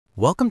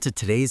Welcome to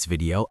today's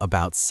video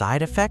about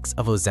side effects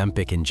of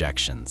Ozempic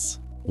injections.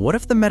 What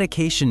if the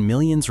medication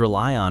millions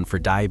rely on for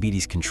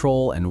diabetes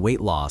control and weight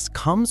loss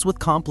comes with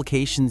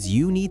complications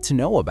you need to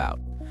know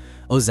about?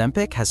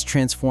 Ozempic has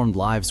transformed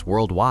lives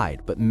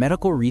worldwide, but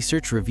medical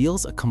research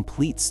reveals a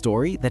complete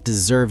story that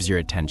deserves your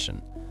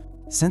attention.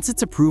 Since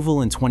its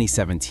approval in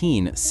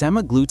 2017,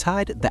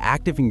 Semaglutide, the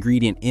active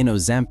ingredient in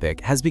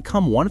Ozempic, has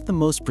become one of the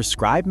most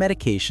prescribed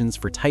medications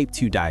for type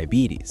 2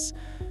 diabetes.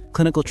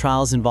 Clinical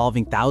trials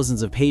involving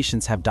thousands of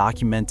patients have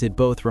documented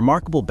both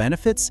remarkable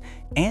benefits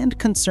and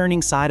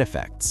concerning side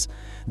effects.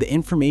 The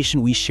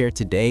information we share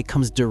today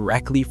comes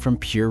directly from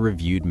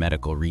peer-reviewed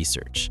medical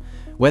research.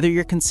 Whether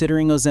you're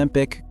considering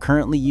Ozempic,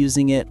 currently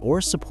using it, or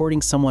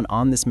supporting someone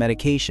on this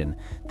medication,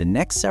 the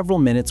next several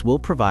minutes will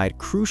provide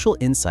crucial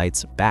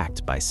insights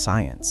backed by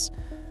science.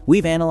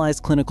 We've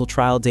analyzed clinical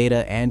trial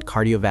data and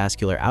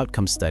cardiovascular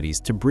outcome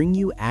studies to bring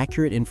you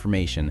accurate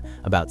information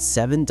about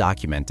 7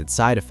 documented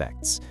side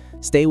effects.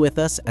 Stay with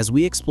us as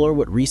we explore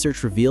what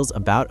research reveals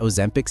about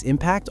Ozempic's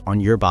impact on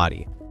your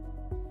body.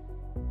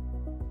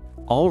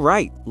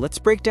 Alright, let's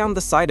break down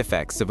the side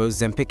effects of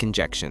Ozempic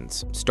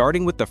injections,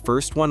 starting with the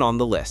first one on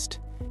the list: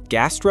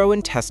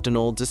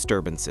 gastrointestinal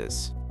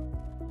disturbances.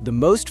 The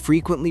most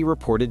frequently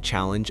reported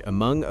challenge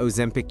among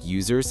Ozempic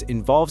users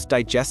involves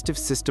digestive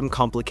system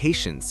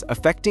complications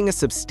affecting a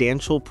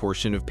substantial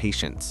portion of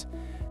patients.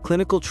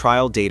 Clinical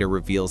trial data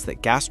reveals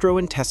that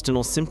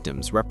gastrointestinal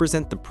symptoms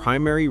represent the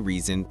primary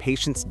reason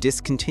patients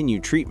discontinue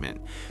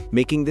treatment,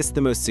 making this the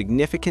most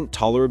significant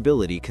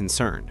tolerability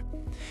concern.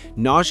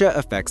 Nausea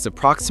affects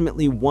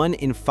approximately 1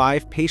 in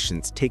 5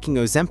 patients taking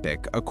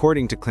Ozempic,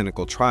 according to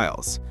clinical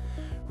trials.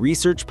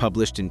 Research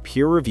published in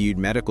peer-reviewed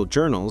medical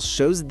journals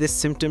shows this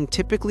symptom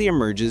typically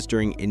emerges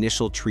during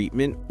initial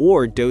treatment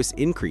or dose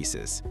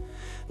increases.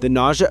 The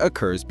nausea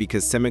occurs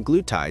because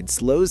semaglutide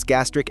slows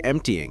gastric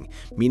emptying,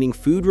 meaning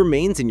food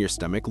remains in your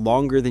stomach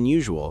longer than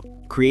usual,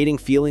 creating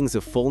feelings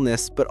of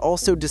fullness but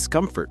also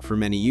discomfort for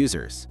many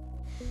users.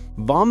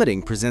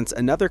 Vomiting presents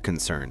another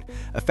concern,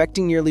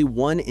 affecting nearly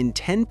 1 in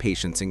 10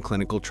 patients in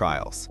clinical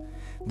trials.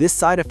 This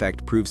side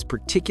effect proves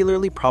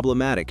particularly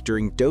problematic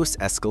during dose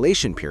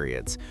escalation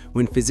periods,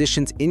 when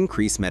physicians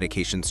increase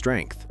medication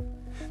strength.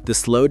 The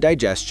slow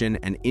digestion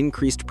and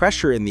increased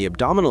pressure in the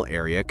abdominal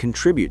area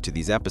contribute to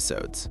these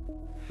episodes.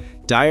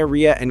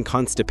 Diarrhea and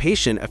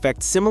constipation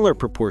affect similar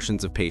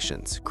proportions of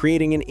patients,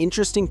 creating an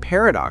interesting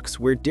paradox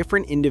where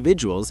different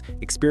individuals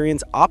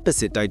experience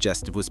opposite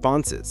digestive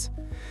responses.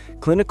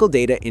 Clinical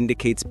data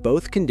indicates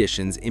both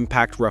conditions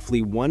impact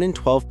roughly 1 in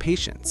 12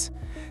 patients.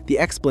 The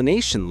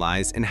explanation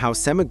lies in how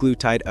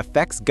semaglutide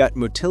affects gut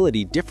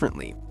motility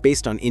differently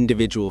based on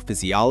individual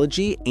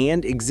physiology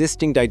and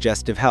existing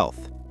digestive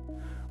health.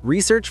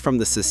 Research from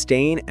the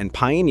SUSTAIN and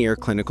PIONEER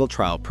clinical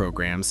trial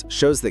programs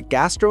shows that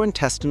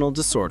gastrointestinal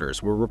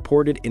disorders were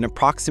reported in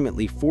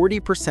approximately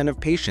 40% of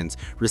patients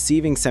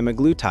receiving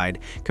semaglutide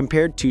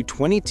compared to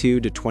 22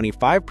 to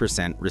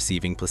 25%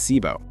 receiving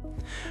placebo.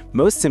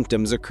 Most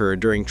symptoms occur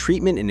during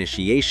treatment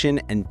initiation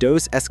and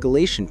dose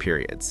escalation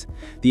periods.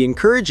 The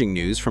encouraging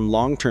news from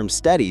long-term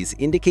studies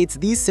indicates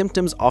these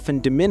symptoms often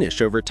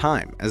diminish over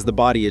time as the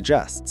body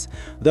adjusts,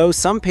 though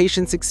some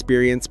patients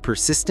experience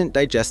persistent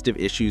digestive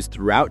issues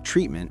throughout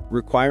treatment,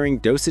 requiring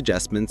dose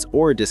adjustments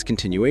or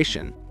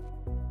discontinuation.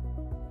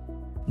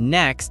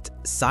 Next,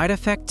 side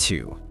effect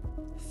 2: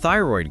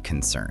 thyroid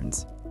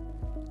concerns.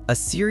 A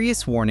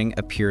serious warning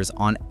appears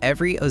on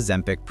every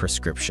Ozempic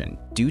prescription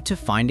due to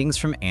findings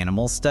from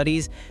animal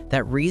studies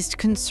that raised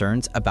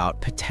concerns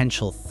about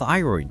potential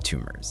thyroid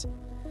tumors.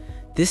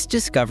 This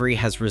discovery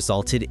has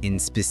resulted in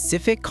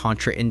specific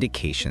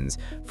contraindications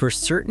for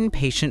certain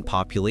patient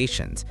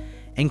populations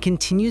and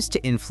continues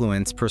to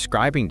influence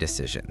prescribing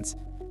decisions.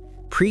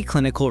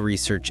 Preclinical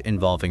research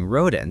involving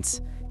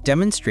rodents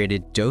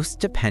demonstrated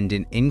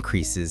dose-dependent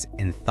increases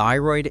in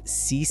thyroid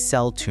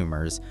C-cell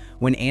tumors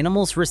when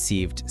animals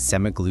received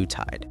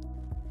semaglutide.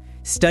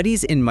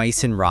 Studies in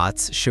mice and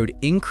rats showed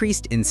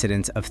increased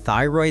incidence of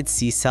thyroid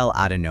C-cell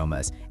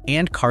adenomas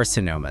and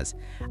carcinomas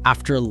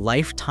after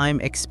lifetime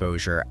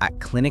exposure at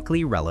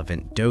clinically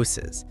relevant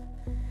doses.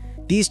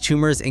 These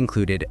tumors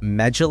included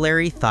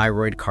medullary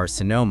thyroid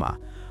carcinoma,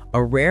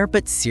 a rare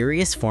but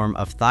serious form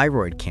of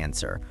thyroid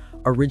cancer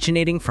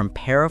originating from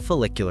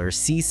parafollicular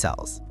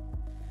C-cells.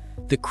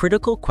 The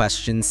critical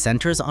question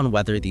centers on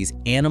whether these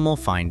animal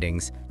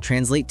findings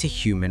translate to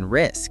human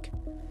risk.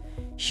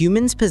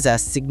 Humans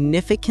possess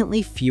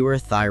significantly fewer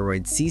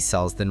thyroid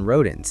C-cells than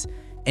rodents,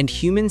 and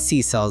human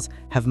C-cells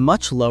have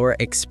much lower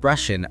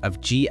expression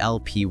of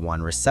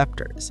GLP-1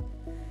 receptors.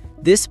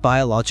 This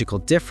biological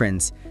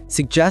difference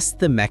suggests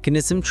the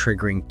mechanism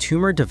triggering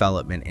tumor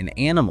development in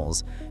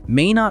animals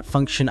may not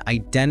function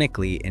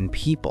identically in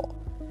people.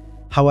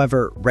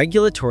 However,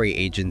 regulatory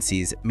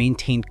agencies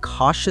maintain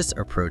cautious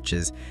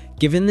approaches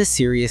given the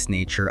serious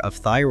nature of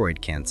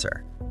thyroid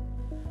cancer.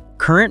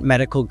 Current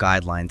medical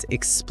guidelines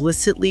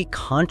explicitly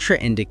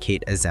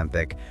contraindicate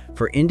Ozempic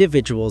for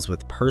individuals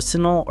with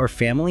personal or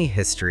family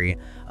history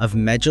of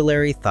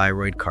medullary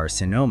thyroid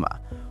carcinoma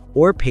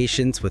or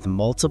patients with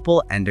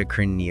multiple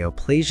endocrine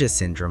neoplasia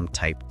syndrome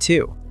type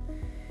 2.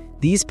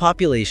 These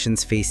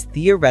populations face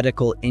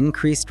theoretical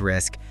increased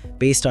risk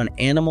based on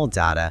animal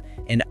data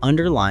and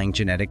underlying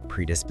genetic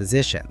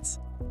predispositions.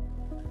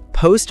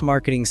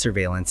 Post-marketing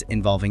surveillance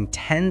involving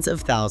tens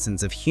of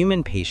thousands of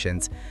human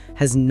patients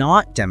has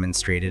not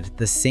demonstrated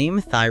the same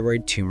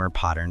thyroid tumor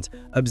patterns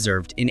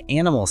observed in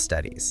animal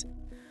studies.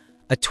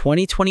 A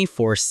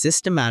 2024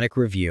 systematic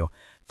review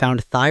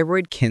found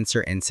thyroid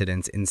cancer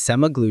incidence in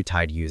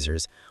semaglutide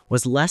users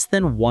was less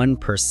than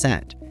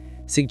 1%,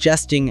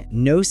 suggesting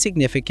no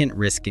significant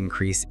risk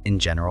increase in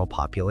general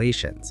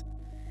populations.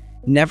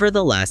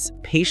 Nevertheless,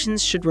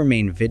 patients should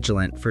remain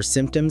vigilant for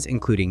symptoms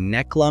including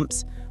neck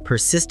lumps,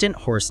 persistent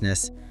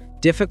hoarseness,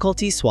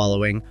 difficulty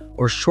swallowing,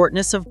 or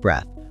shortness of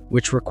breath,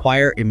 which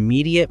require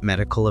immediate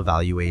medical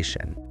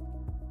evaluation.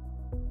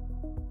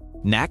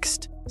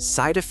 Next,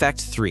 side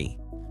effect 3,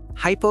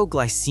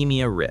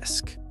 hypoglycemia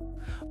risk.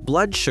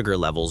 Blood sugar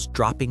levels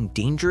dropping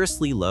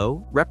dangerously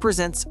low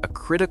represents a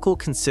critical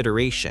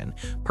consideration,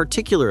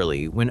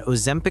 particularly when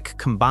Ozempic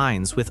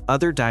combines with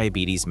other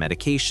diabetes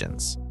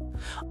medications.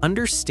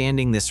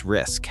 Understanding this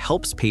risk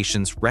helps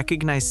patients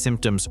recognize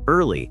symptoms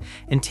early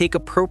and take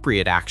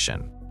appropriate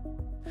action.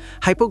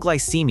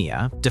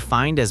 Hypoglycemia,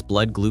 defined as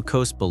blood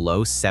glucose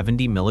below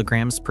 70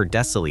 milligrams per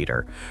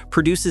deciliter,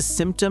 produces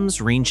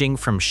symptoms ranging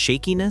from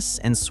shakiness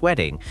and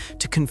sweating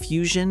to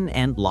confusion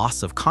and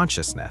loss of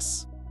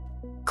consciousness.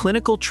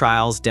 Clinical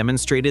trials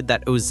demonstrated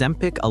that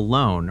Ozempic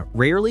alone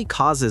rarely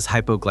causes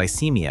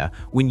hypoglycemia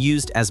when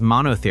used as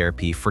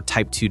monotherapy for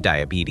type 2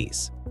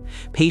 diabetes.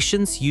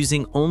 Patients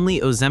using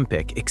only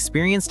Ozempic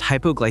experienced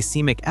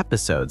hypoglycemic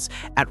episodes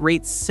at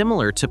rates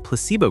similar to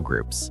placebo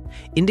groups,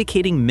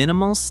 indicating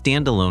minimal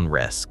standalone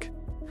risk.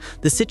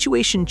 The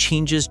situation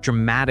changes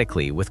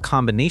dramatically with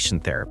combination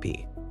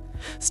therapy.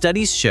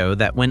 Studies show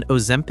that when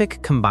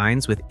Ozempic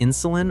combines with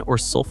insulin or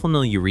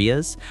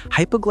sulfonylureas,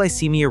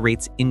 hypoglycemia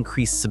rates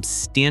increase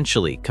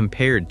substantially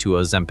compared to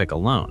Ozempic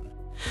alone.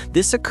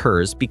 This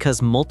occurs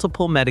because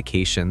multiple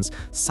medications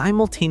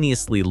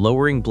simultaneously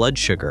lowering blood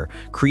sugar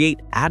create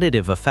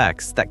additive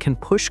effects that can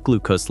push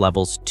glucose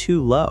levels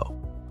too low.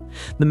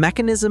 The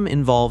mechanism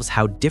involves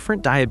how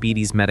different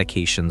diabetes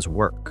medications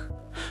work.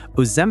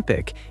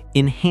 Ozempic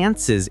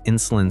enhances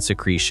insulin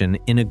secretion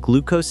in a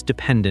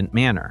glucose-dependent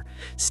manner,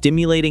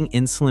 stimulating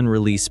insulin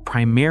release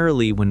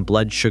primarily when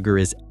blood sugar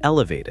is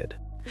elevated.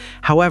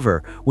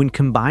 However, when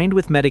combined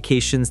with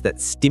medications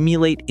that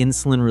stimulate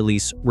insulin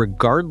release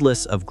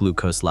regardless of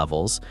glucose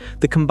levels,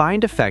 the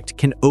combined effect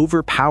can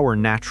overpower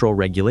natural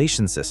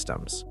regulation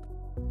systems.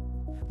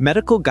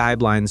 Medical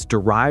guidelines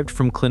derived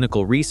from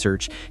clinical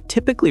research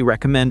typically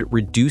recommend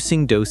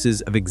reducing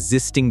doses of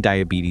existing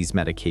diabetes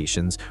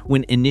medications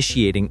when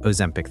initiating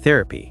Ozempic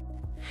therapy.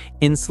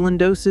 Insulin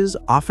doses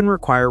often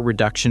require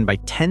reduction by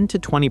 10 to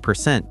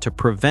 20% to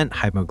prevent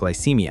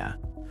hypoglycemia.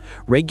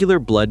 Regular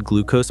blood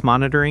glucose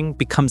monitoring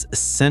becomes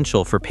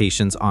essential for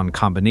patients on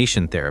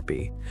combination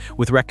therapy,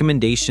 with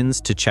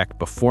recommendations to check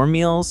before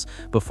meals,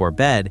 before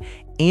bed,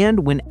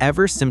 and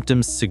whenever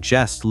symptoms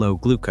suggest low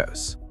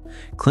glucose.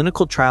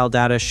 Clinical trial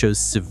data shows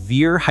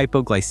severe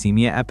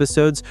hypoglycemia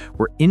episodes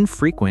were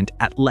infrequent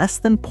at less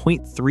than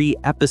 0.3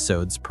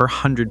 episodes per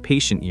 100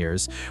 patient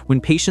years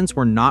when patients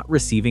were not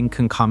receiving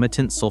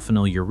concomitant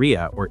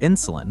sulfonylurea or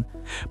insulin,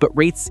 but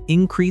rates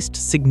increased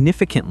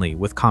significantly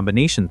with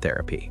combination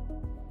therapy.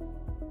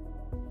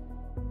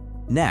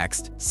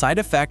 Next, side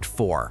effect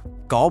 4,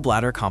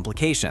 gallbladder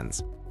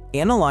complications.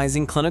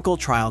 Analyzing clinical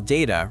trial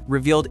data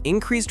revealed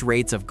increased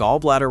rates of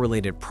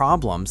gallbladder-related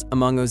problems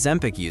among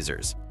Ozempic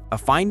users, a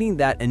finding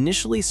that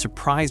initially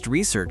surprised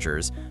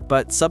researchers,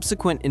 but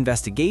subsequent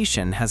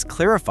investigation has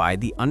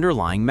clarified the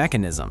underlying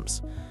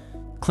mechanisms.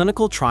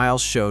 Clinical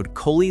trials showed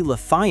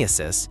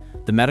cholelithiasis,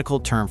 the medical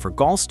term for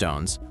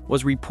gallstones,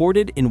 was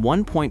reported in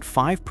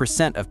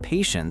 1.5% of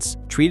patients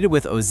treated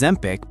with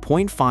Ozempic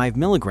 0.5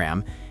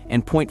 mg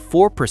and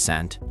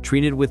 0.4%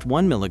 treated with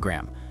 1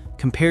 mg,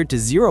 compared to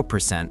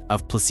 0%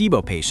 of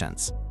placebo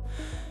patients.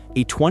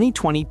 A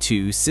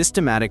 2022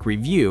 systematic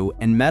review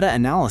and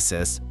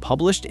meta-analysis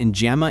published in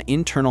JAMA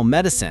Internal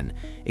Medicine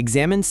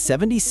examined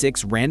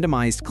 76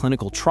 randomized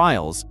clinical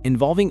trials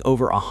involving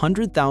over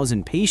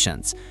 100,000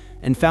 patients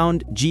and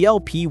found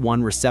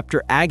GLP-1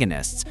 receptor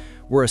agonists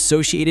were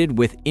associated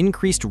with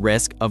increased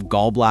risk of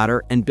gallbladder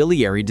and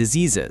biliary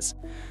diseases.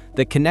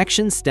 The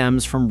connection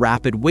stems from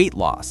rapid weight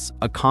loss,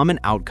 a common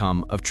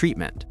outcome of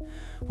treatment.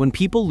 When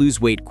people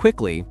lose weight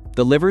quickly,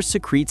 the liver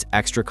secretes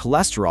extra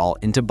cholesterol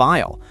into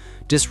bile,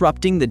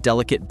 disrupting the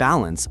delicate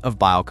balance of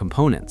bile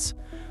components.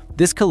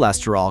 This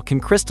cholesterol can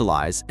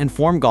crystallize and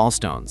form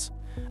gallstones.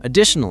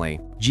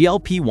 Additionally,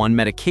 GLP-1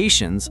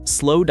 medications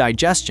slow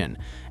digestion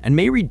and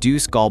may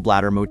reduce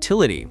gallbladder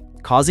motility,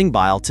 causing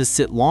bile to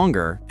sit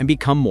longer and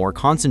become more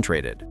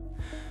concentrated.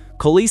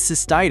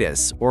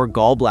 Cholecystitis, or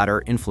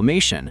gallbladder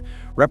inflammation,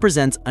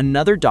 represents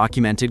another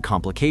documented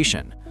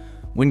complication.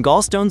 When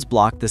gallstones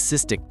block the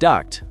cystic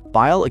duct,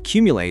 bile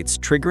accumulates,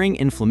 triggering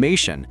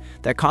inflammation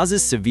that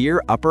causes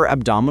severe upper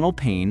abdominal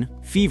pain,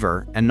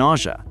 fever, and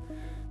nausea.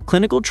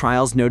 Clinical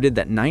trials noted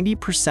that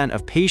 90%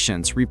 of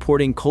patients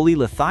reporting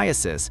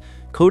cholelithiasis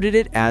coded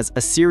it as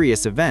a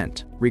serious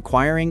event,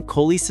 requiring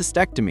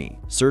cholecystectomy,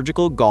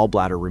 surgical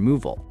gallbladder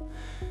removal.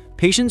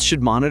 Patients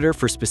should monitor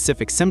for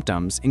specific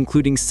symptoms,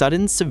 including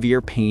sudden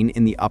severe pain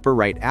in the upper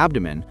right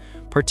abdomen,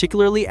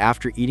 particularly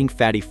after eating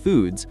fatty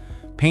foods,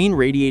 pain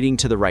radiating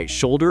to the right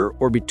shoulder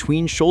or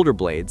between shoulder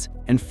blades,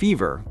 and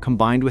fever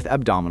combined with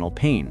abdominal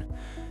pain.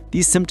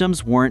 These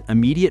symptoms warrant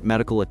immediate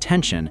medical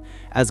attention,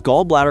 as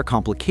gallbladder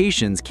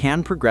complications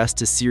can progress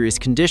to serious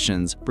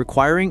conditions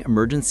requiring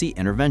emergency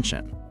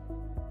intervention.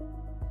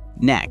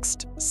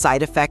 Next,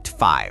 side effect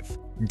 5,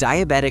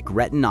 diabetic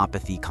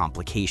retinopathy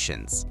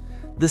complications.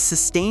 The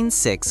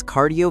SUSTAIN-6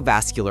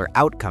 cardiovascular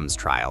outcomes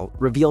trial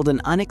revealed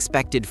an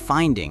unexpected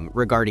finding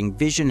regarding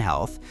vision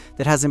health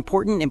that has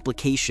important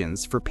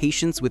implications for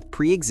patients with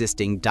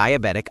pre-existing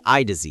diabetic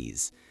eye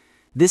disease.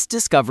 This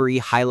discovery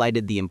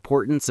highlighted the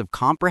importance of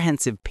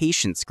comprehensive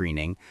patient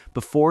screening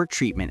before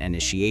treatment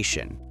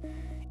initiation.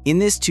 In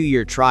this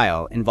 2-year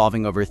trial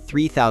involving over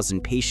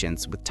 3,000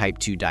 patients with type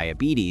 2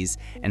 diabetes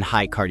and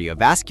high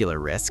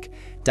cardiovascular risk,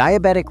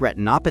 diabetic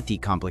retinopathy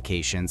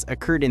complications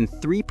occurred in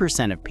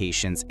 3% of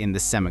patients in the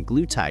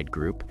semaglutide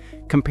group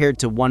compared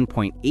to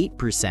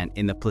 1.8%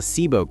 in the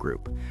placebo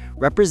group,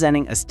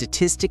 representing a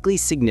statistically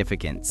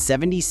significant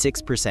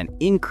 76%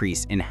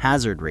 increase in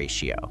hazard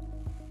ratio.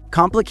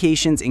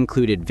 Complications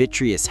included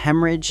vitreous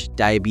hemorrhage,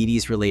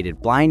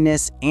 diabetes-related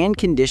blindness, and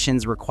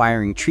conditions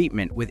requiring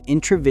treatment with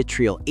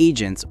intravitreal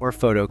agents or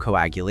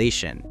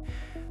photocoagulation.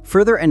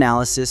 Further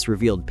analysis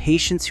revealed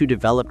patients who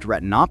developed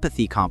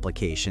retinopathy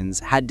complications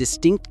had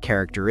distinct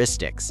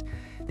characteristics.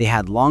 They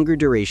had longer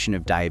duration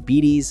of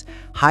diabetes,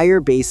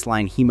 higher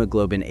baseline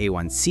hemoglobin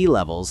A1C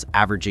levels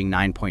averaging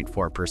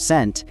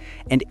 9.4%,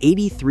 and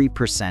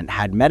 83%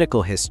 had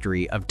medical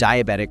history of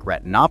diabetic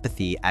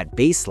retinopathy at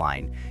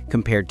baseline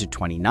compared to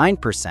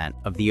 29%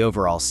 of the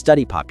overall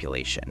study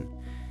population.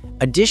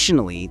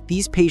 Additionally,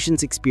 these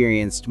patients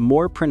experienced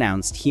more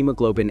pronounced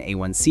hemoglobin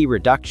A1C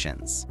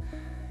reductions.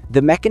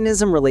 The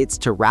mechanism relates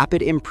to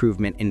rapid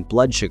improvement in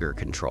blood sugar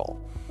control.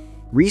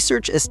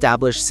 Research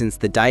established since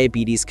the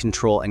Diabetes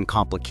Control and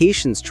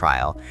Complications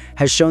trial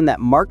has shown that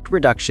marked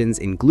reductions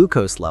in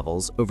glucose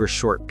levels over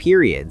short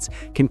periods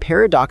can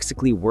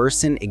paradoxically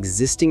worsen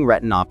existing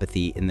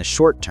retinopathy in the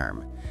short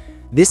term.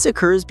 This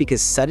occurs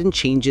because sudden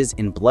changes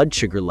in blood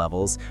sugar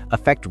levels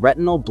affect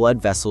retinal blood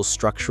vessel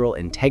structural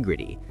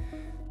integrity.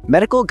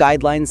 Medical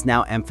guidelines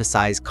now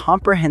emphasize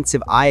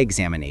comprehensive eye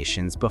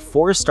examinations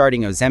before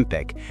starting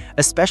Ozempic,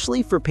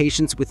 especially for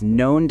patients with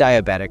known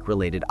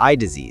diabetic-related eye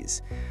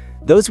disease.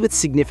 Those with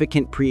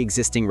significant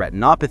pre-existing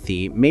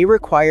retinopathy may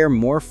require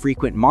more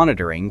frequent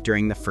monitoring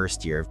during the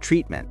first year of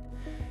treatment.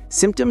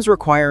 Symptoms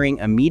requiring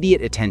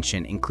immediate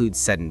attention include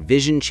sudden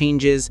vision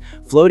changes,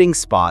 floating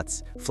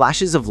spots,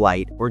 flashes of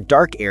light, or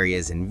dark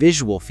areas in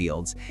visual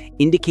fields,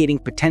 indicating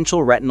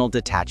potential retinal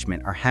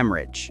detachment or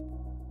hemorrhage.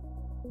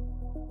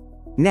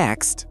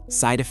 Next,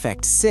 side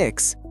effect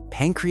 6,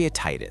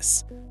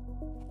 pancreatitis.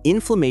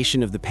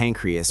 Inflammation of the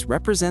pancreas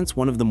represents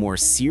one of the more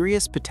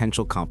serious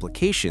potential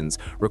complications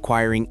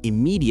requiring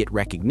immediate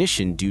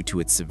recognition due to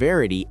its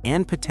severity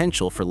and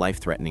potential for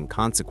life-threatening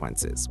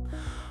consequences.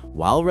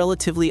 While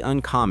relatively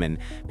uncommon,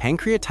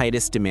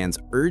 pancreatitis demands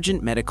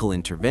urgent medical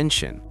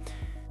intervention.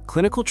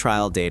 Clinical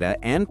trial data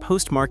and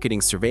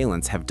post-marketing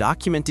surveillance have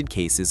documented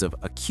cases of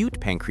acute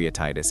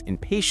pancreatitis in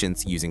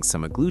patients using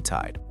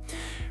semaglutide.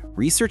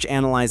 Research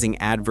analyzing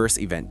adverse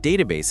event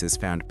databases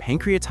found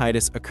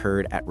pancreatitis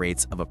occurred at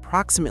rates of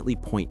approximately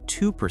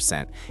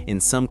 0.2% in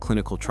some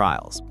clinical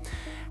trials.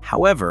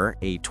 However,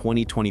 a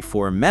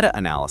 2024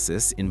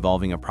 meta-analysis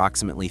involving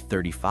approximately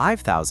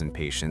 35,000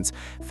 patients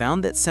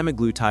found that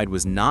semaglutide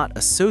was not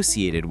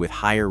associated with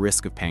higher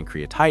risk of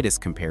pancreatitis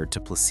compared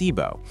to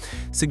placebo,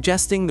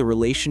 suggesting the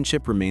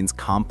relationship remains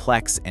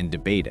complex and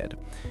debated.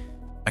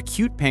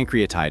 Acute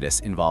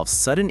pancreatitis involves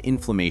sudden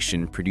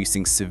inflammation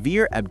producing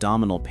severe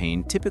abdominal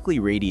pain typically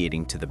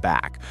radiating to the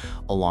back,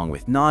 along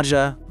with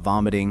nausea,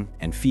 vomiting,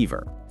 and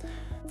fever.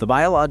 The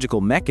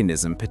biological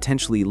mechanism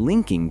potentially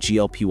linking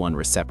GLP-1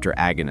 receptor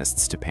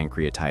agonists to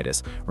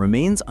pancreatitis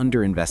remains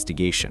under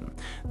investigation,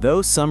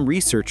 though some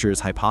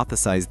researchers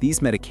hypothesize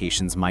these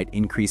medications might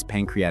increase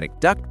pancreatic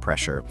duct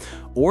pressure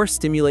or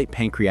stimulate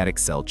pancreatic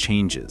cell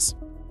changes.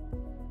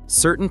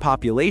 Certain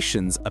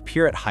populations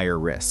appear at higher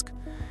risk.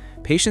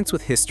 Patients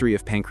with history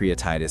of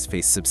pancreatitis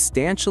face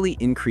substantially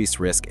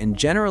increased risk and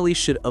generally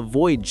should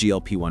avoid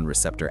GLP-1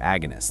 receptor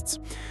agonists.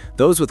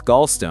 Those with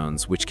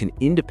gallstones, which can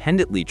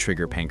independently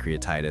trigger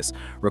pancreatitis,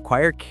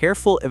 require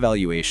careful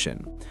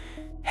evaluation.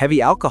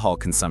 Heavy alcohol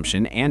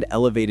consumption and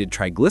elevated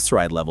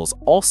triglyceride levels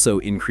also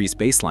increase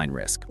baseline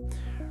risk.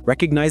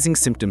 Recognizing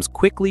symptoms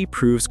quickly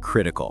proves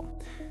critical.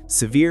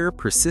 Severe,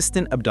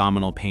 persistent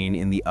abdominal pain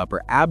in the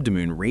upper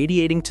abdomen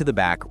radiating to the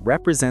back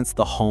represents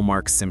the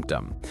hallmark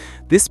symptom.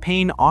 This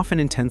pain often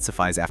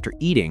intensifies after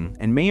eating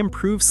and may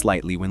improve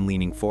slightly when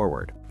leaning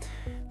forward.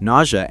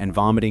 Nausea and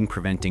vomiting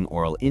preventing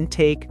oral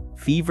intake,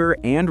 fever,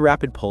 and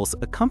rapid pulse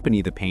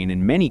accompany the pain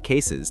in many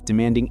cases,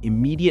 demanding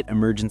immediate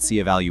emergency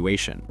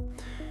evaluation.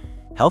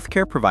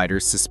 Healthcare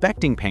providers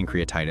suspecting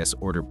pancreatitis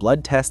order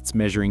blood tests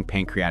measuring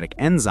pancreatic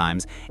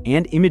enzymes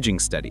and imaging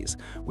studies,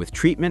 with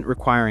treatment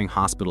requiring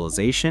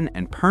hospitalization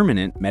and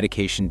permanent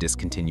medication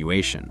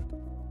discontinuation.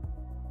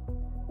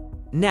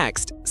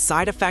 Next,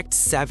 side effect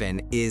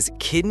 7 is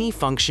kidney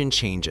function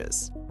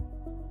changes.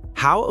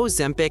 How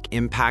Ozempic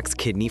impacts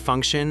kidney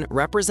function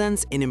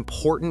represents an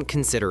important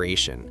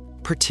consideration,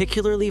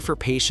 particularly for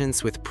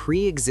patients with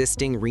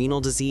pre-existing renal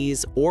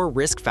disease or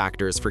risk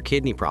factors for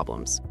kidney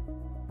problems.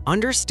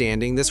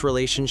 Understanding this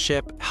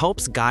relationship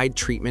helps guide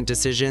treatment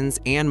decisions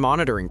and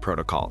monitoring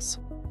protocols.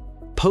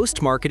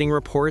 Post-marketing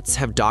reports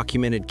have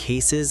documented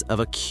cases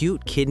of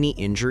acute kidney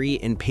injury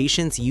in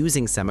patients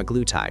using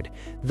semaglutide,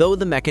 though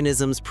the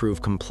mechanisms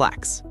prove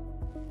complex.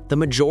 The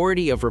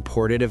majority of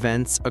reported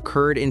events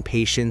occurred in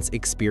patients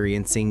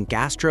experiencing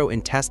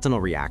gastrointestinal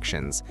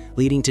reactions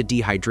leading to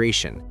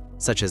dehydration,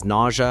 such as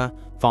nausea,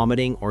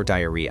 vomiting, or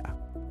diarrhea.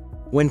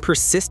 When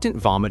persistent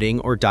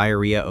vomiting or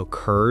diarrhea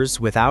occurs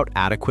without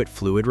adequate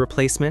fluid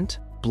replacement,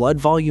 blood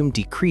volume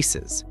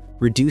decreases,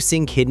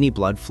 reducing kidney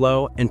blood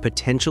flow and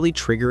potentially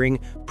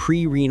triggering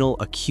pre-renal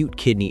acute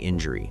kidney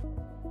injury.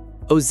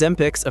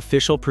 Ozempic's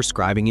official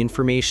prescribing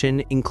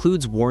information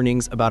includes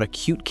warnings about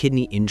acute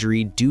kidney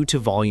injury due to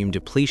volume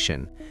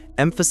depletion,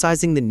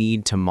 emphasizing the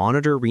need to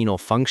monitor renal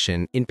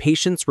function in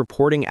patients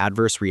reporting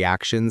adverse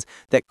reactions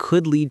that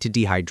could lead to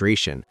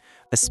dehydration,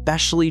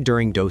 especially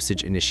during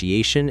dosage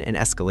initiation and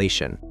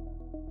escalation.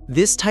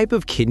 This type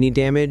of kidney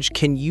damage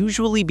can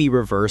usually be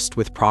reversed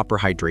with proper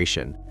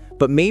hydration,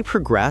 but may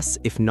progress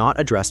if not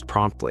addressed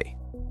promptly.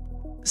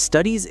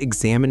 Studies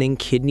examining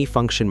kidney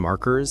function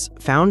markers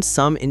found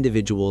some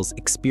individuals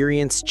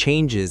experience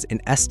changes in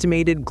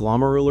estimated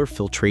glomerular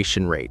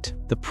filtration rate,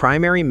 the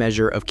primary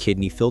measure of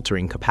kidney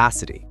filtering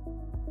capacity.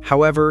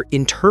 However,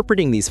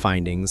 interpreting these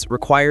findings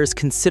requires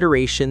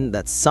consideration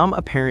that some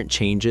apparent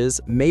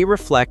changes may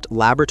reflect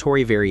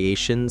laboratory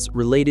variations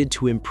related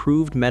to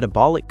improved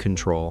metabolic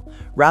control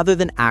rather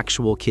than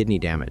actual kidney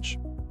damage.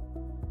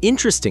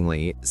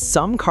 Interestingly,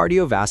 some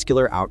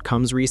cardiovascular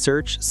outcomes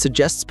research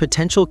suggests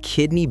potential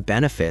kidney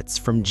benefits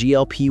from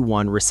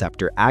GLP-1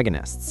 receptor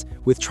agonists,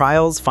 with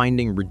trials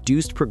finding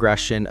reduced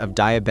progression of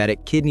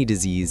diabetic kidney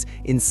disease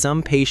in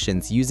some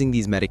patients using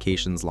these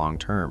medications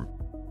long-term.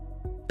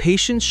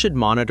 Patients should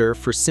monitor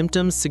for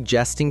symptoms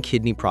suggesting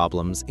kidney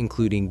problems,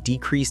 including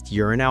decreased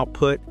urine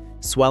output,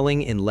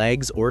 swelling in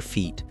legs or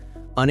feet,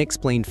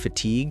 unexplained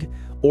fatigue,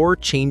 or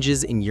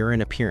changes in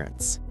urine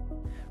appearance.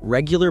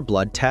 Regular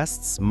blood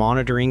tests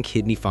monitoring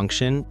kidney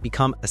function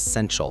become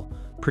essential,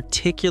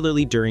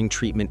 particularly during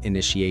treatment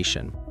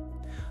initiation.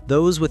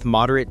 Those with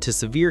moderate to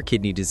severe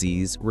kidney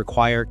disease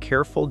require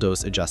careful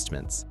dose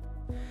adjustments.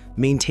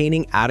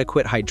 Maintaining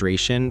adequate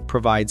hydration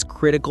provides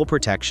critical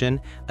protection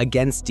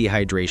against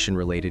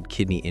dehydration-related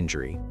kidney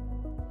injury.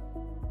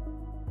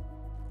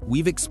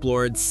 We've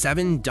explored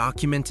 7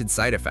 documented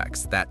side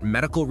effects that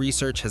medical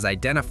research has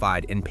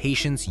identified in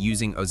patients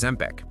using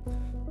Ozempic.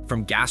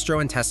 From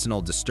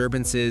gastrointestinal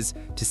disturbances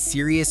to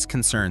serious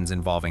concerns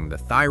involving the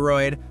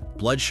thyroid,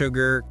 blood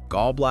sugar,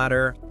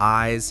 gallbladder,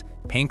 eyes,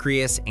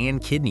 pancreas, and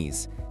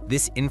kidneys,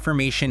 this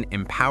information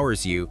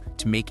empowers you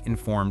to make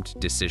informed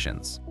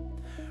decisions.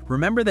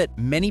 Remember that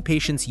many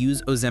patients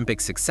use Ozempic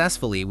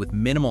successfully with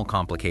minimal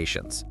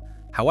complications.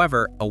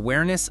 However,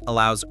 awareness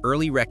allows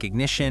early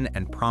recognition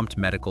and prompt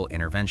medical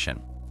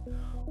intervention.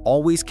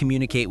 Always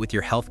communicate with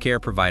your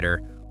healthcare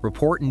provider,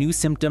 report new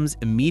symptoms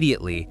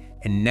immediately,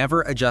 and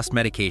never adjust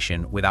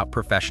medication without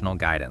professional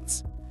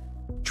guidance.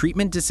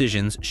 Treatment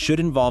decisions should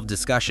involve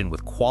discussion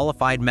with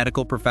qualified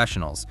medical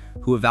professionals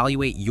who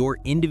evaluate your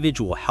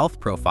individual health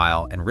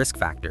profile and risk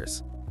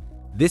factors.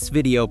 This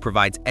video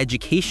provides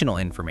educational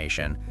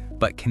information,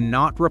 but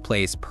cannot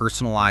replace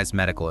personalized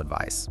medical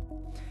advice.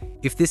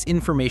 If this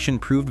information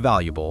proved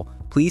valuable,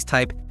 please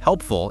type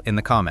 "helpful" in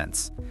the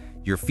comments.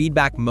 Your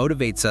feedback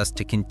motivates us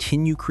to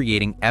continue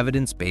creating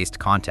evidence-based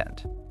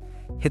content.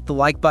 Hit the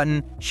like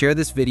button, share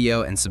this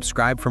video, and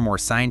subscribe for more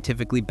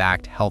scientifically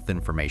backed health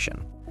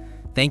information.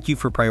 Thank you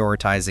for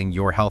prioritizing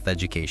your health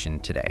education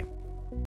today.